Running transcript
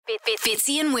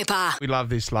Fitzy and Whipper. We love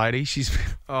this lady. She's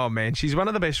one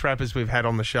of the best rappers we've had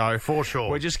on the show. For sure.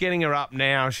 We're just getting her up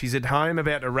now. She's at home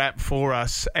about to rap for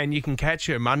us, and you can catch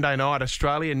her Monday night,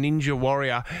 Australia Ninja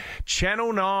Warrior,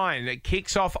 Channel 9. It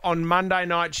kicks off on Monday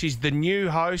night. She's the new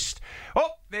host.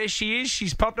 Oh, there she is.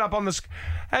 She's popped up on the...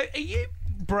 Are you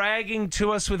bragging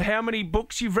to us with how many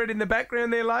books you've read in the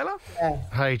background there, Layla?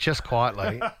 Hey, just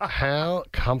quietly, how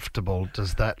comfortable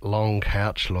does that long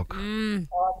couch look?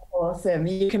 Awesome.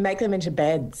 You can make them into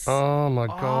beds. Oh, my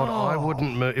God. I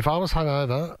wouldn't move. If I was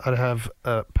hungover, I'd have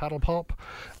a paddle pop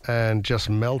and just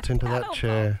melt into that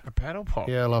chair. A paddle pop?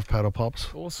 Yeah, I love paddle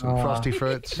pops. Awesome. Frosty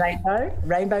fruits.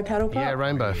 Rainbow paddle pop? Yeah,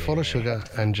 rainbow, full of sugar,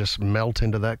 and just melt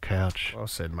into that couch. Well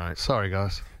said, mate. Sorry,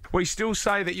 guys. We still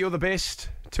say that you're the best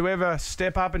to ever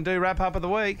step up and do Wrap Up of the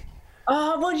Week.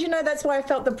 Oh, well, that's why I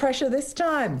felt the pressure this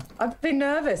time. I've been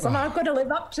nervous. I've got to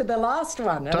live up to the last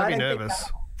one. Don't be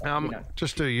nervous.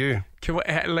 Just do you.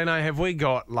 Leno, have we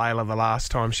got Layla the last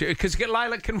time? Because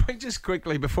Layla, can we just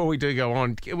quickly, before we do go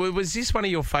on, was this one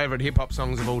of your favourite hip-hop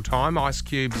songs of all time, Ice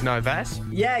Cube's No Vass?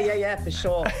 Yeah, for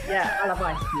sure. Yeah, I love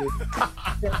Ice Cube.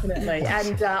 Definitely.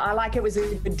 And I like It Was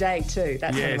a Good Day too.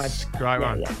 That's one of my... Great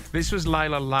one. Yeah. This was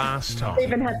Layla last time. I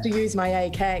even have to use my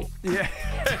AK. Yeah.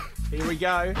 Here we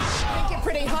go. I think you're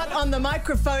pretty hot on the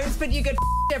microphones, but you get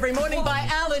every morning by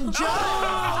Alan Jones.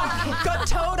 Got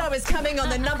told I was coming on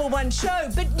the #1 show,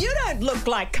 but you don't look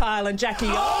like Kyle and Jackie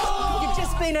O. You've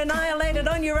just been annihilated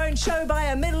on your own show by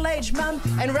a middle-aged mum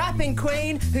and rapping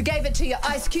queen who gave it to you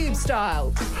Ice Cube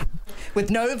style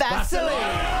with no Vaseline.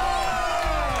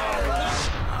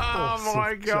 Oh,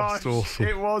 my gosh. awesome.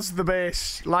 It was the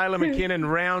best. Layla McKinnon,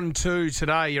 round 2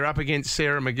 today. You're up against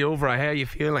Sarah McGilvray. How are you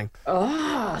feeling?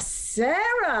 Oh, Sarah.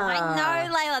 I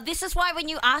know, Layla. This is why when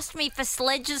you asked me for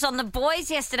sledges on the boys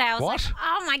yesterday, I was like,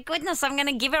 oh, my goodness, I'm going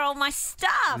to give her all my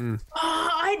stuff. Oh,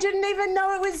 I didn't even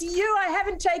know it was you. I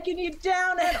haven't taken you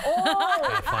down at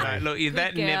all. No, look,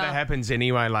 that girl. never happens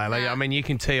anyway, Layla. I mean, you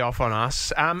can tee off on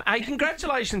us. Hey,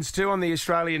 congratulations, too, on the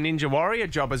Australian Ninja Warrior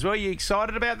job as well. Are you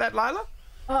excited about that, Layla?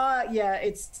 Yeah,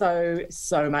 it's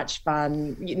so much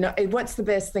fun. What's the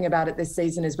best thing about it this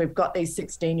season is we've got these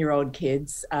 16-year-old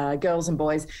kids, girls and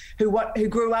boys, who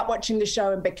grew up watching the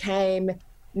show and became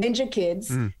ninja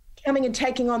kids, coming and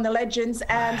taking on the legends,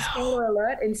 and spoiler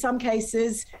alert, in some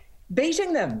cases,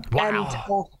 beating them. Wow.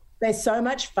 And they're so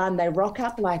much fun. They rock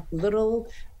up like little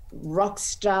rock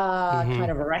star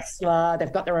kind of a wrestler.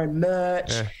 They've got their own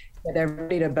merch. Yeah. They're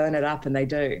ready to burn it up, and they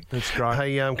do. That's great.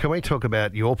 Hey, can we talk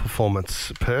about your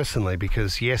performance personally?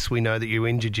 Because, yes, we know that you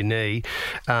injured your knee.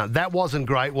 That wasn't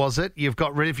great, was it? You've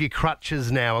got rid of your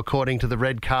crutches now, according to the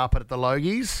red carpet at the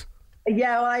Logies.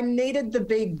 Yeah, well, I needed the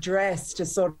big dress to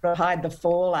sort of hide the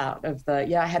fallout of I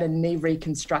had a knee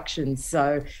reconstruction,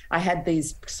 so I had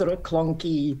these sort of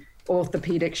clonky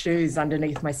orthopedic shoes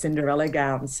underneath my Cinderella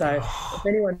gown. So if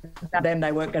anyone found them,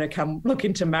 they weren't going to come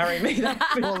looking to marry me.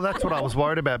 Well, that's what I was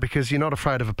worried about, because you're not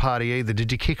afraid of a party either.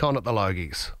 Did you kick on at the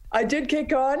Logies? I did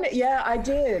kick on. Yeah, I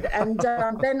did. And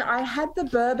then I had the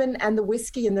bourbon and the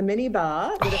whiskey in the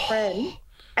minibar with a friend.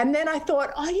 And then I thought,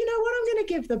 you know what? I'm going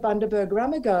to give the Bundaberg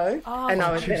rum a go. And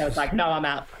I was like, no, I'm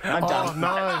out. I'm done.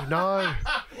 No.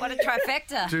 What a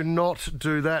trifecta. Do not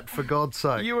do that, for God's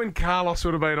sake. You and Carlos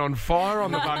would have been on fire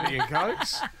on the Bundy and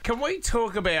Cokes. Can we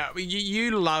talk about...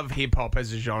 You love hip-hop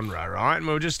as a genre, right? And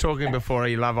we were just talking before,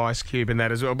 you love Ice Cube and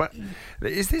that as well. But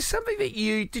is there something that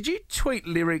did you tweet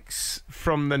lyrics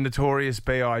from the Notorious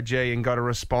B.I.G. and got a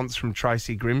response from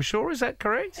Tracy Grimshaw? Is that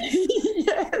correct?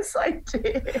 Yes, I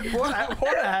did. What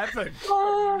happened?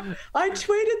 I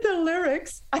tweeted the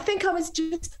lyrics. I think I was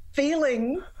just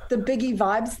feeling the Biggie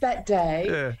vibes that day.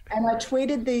 Yeah. And I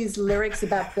tweeted these lyrics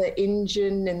about the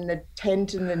engine and the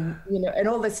tent and and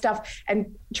all this stuff.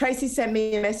 And Tracy sent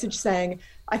me a message saying,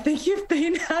 I think you've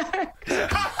been hacked. No,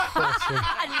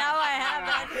 I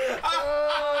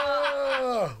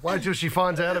haven't. Wait till she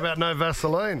finds out about no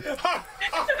Vaseline.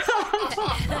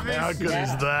 How good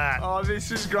is that? Oh,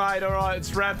 this is great. All right,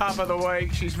 it's Wrap Up of the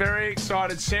Week. She's very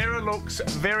excited. Sarah looks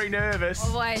very nervous.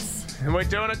 Always. And we're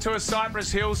doing it to a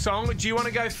Cypress Hill song. Do you want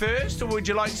to go first, or would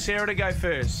you like Sarah to go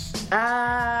first?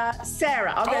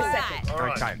 Sarah, I'll go second. All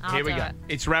right. Okay, I'll here we do go. it.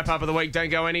 It's Wrap Up of the Week. Don't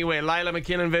go anywhere. Layla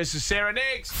McKinnon versus Sarah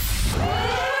next.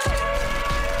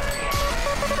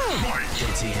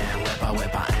 Fitzy and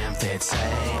Whipper and Fitzy.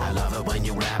 I love it when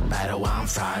you rap battle on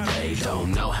Friday.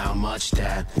 Don't know how much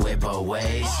that Whipper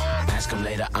weighs. Ask him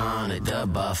later on at the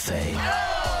buffet.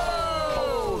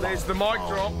 There's the mic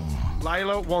drop.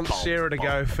 Layla wants Sarah to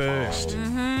go first.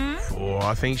 Oh,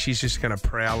 I think she's just going to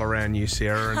prowl around you,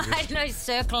 Sarah. And I know,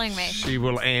 circling me. she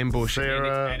will ambush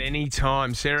Sarah. at any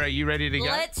time. Sarah, are you ready to go?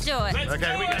 Let's do it. Okay,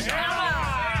 here we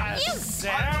go.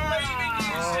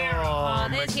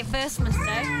 There's your first mistake.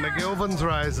 McGilvan's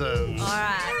raisins. All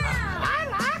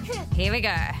right. Here we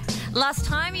go. Last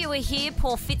time you were here,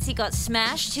 poor Fitzy got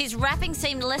smashed. His rapping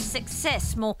seemed less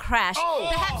success, more crash.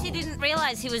 Perhaps he didn't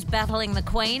realise he was battling the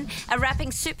Queen, a rapping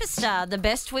superstar, the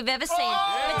best we've ever seen.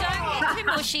 But don't get too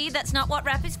mushy, that's not what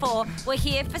rap is for. We're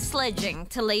here for sledging,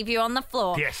 to leave you on the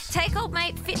floor. Yes. Take old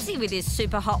mate Fitzy with his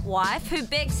super hot wife, who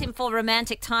begs him for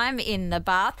romantic time in the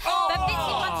bath. But Fitzy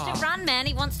wants to run, man.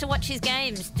 He wants to watch his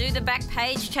games, do the back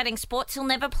page, chatting sports he'll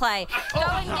never play. Go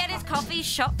and get his coffee,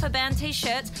 shop for band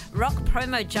T-shirts, rock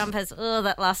promo jumpers. Oh,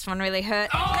 that last one really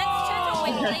hurt. Let's chat to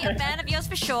Whitley, a fan of yours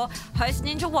for sure. Host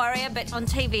Ninja Warrior, but on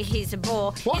TV he's a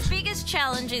bore. What? His biggest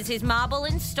challenge is his marble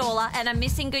installer and a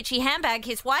missing Gucci handbag.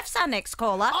 His wife's our next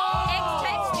caller.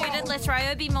 Ex-tape student, less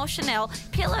Ryobi, more Chanel.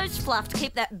 Pillows fluffed,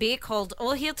 keep that beer cold,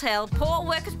 or he'll tell. Poor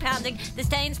workers pounding, the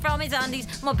stains from his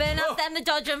undies. More burnouts than the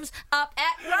Dodgems up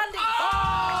at Grundy.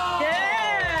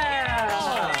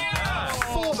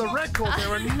 For the record, there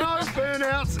are no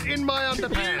burnouts in my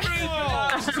underpants.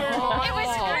 It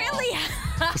was really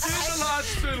The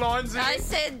last two lines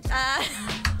again.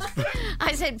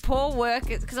 I said poor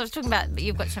workers, because I was talking about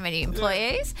you've got so many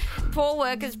employees. Poor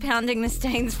workers pounding the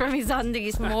stains from his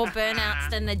undies, more burnouts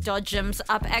than the Dodgems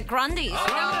up at Grundy's.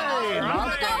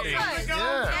 Yeah,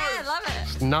 love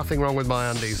it. Nothing wrong with my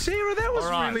undies. Sarah, that was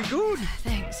really good.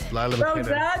 Thanks. Layla Well McKinnon.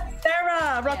 done,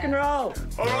 Sarah. Rock and roll.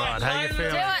 All right, how you Do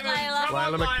feeling? it, Layla.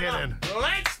 Layla McKinnon.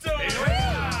 Let's do it.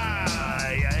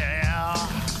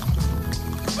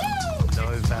 No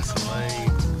Vaseline.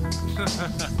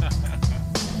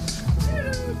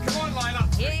 Come on,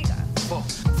 Layla. Here you go.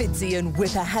 Fitzy and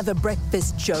Whipper have a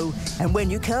breakfast show, and when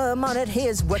you come on it,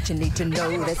 here's what you need to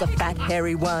know. There's a fat,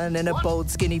 hairy one and a bold,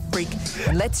 skinny freak,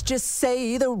 and let's just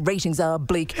say the ratings are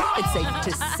bleak. It's safe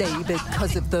to say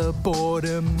because of the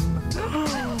boredom.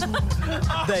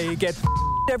 They get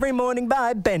every morning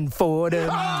by Ben Fordham.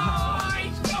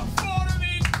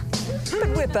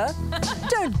 But Whipper,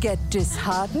 don't get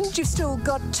disheartened. You've still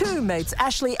got two mates,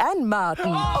 Ashley and Martin.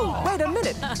 Oh, wait a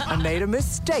minute. I made a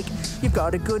mistake. You've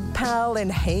got a good pal in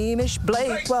Hamish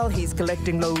Blake while he's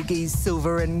collecting Logie's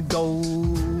silver and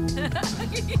gold.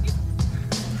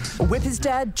 Whipper's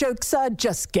dad jokes are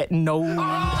just getting old.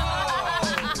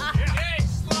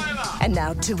 And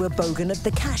now to a bogan of the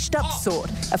cashed up sort,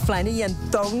 a flanny and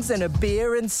thongs and a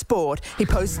beer and sport. He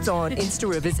posts on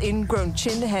Insta of his ingrown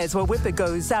chin hairs while Whipper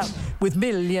goes out with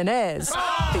millionaires.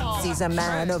 Fitzy's a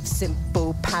man of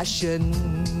simple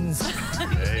passions,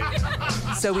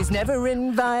 so he's never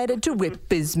invited to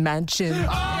Whipper's mansion.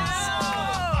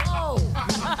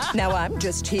 Now I'm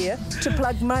just here to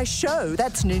plug my show.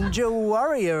 That's Ninja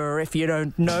Warrior, if you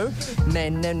don't know.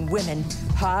 Men and women,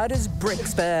 hard as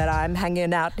bricks, but I'm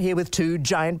hanging out here with two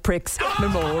giant pricks,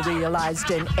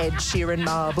 memorialized in Ed Sheeran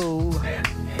marble.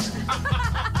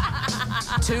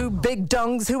 Two big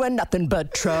dongs who are nothing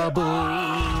but trouble.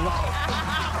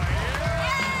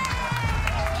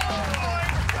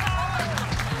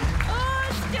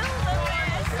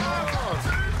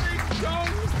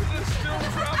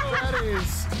 That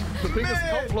is the biggest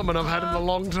compliment I've had in a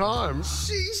long time.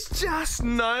 She's just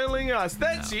nailing us.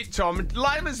 That's it, Tom.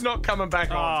 Layla's not coming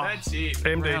back on. That's it.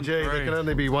 MDG, there can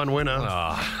only be one winner.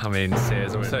 Oh, I mean,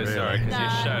 Sayers, I'm so sorry because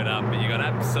you showed up, but you got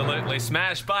absolutely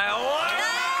smashed by a one.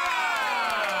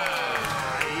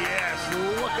 Yes,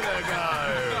 look at her go.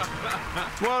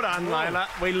 Well done, Layla.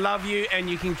 We love you, and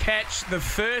you can catch the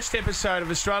first episode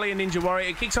of Australian Ninja Warrior.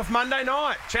 It kicks off Monday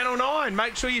night, Channel 9.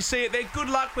 Make sure you see it there. Good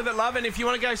luck with it, love. And if you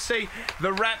want to go see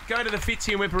the rap, go to the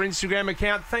Fitzy and Whipper Instagram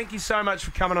account. Thank you so much for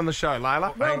coming on the show,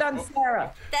 Layla. Well done,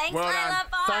 Sarah. Thanks, Well Layla. done.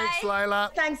 Bye. Thanks,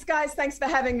 Layla. Thanks, guys. Thanks for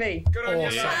having me. Good on you.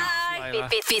 Bye.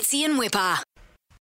 Fitzy and Whipper.